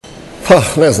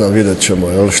Pa ne znam, vidjet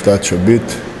ćemo šta će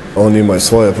biti. On ima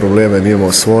svoje probleme, mi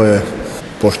imamo svoje.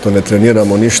 Pošto ne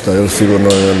treniramo ništa, sigurno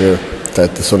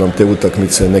su nam te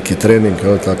utakmice neki trening,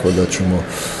 tako da ćemo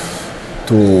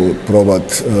tu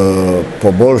probati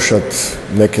poboljšati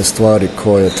neke stvari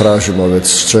koje tražimo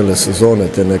već cijele sezone,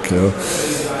 te neke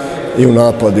i u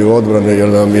napadu i u odbrani,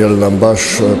 jer nam baš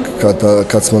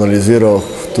kad smo analizirao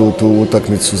tu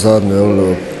utakmicu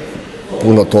zadnju,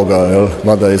 puno toga,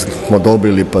 mada smo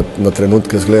dobili pa na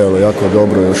trenutke izgledalo jako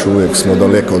dobro, još uvijek smo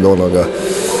daleko od onoga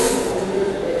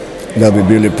da bi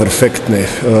bili perfektni,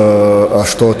 a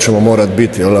što ćemo morati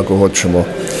biti, ako hoćemo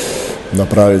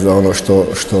napraviti za ono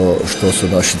što su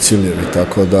naši ciljevi,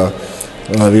 tako da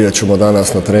vidjet ćemo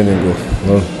danas na treningu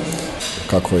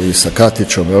kako i sa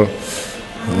Katićom,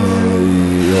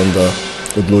 i onda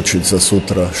odlučiti za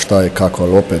sutra šta je kako,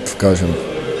 ali opet kažem,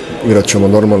 igrat ćemo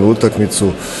normalnu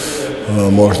utakmicu,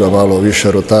 možda malo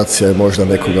više rotacija i možda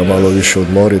nekoga malo više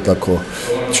odmoriti ako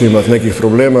će imati nekih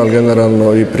problema, ali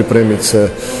generalno i pripremiti se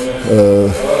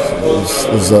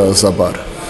za bar.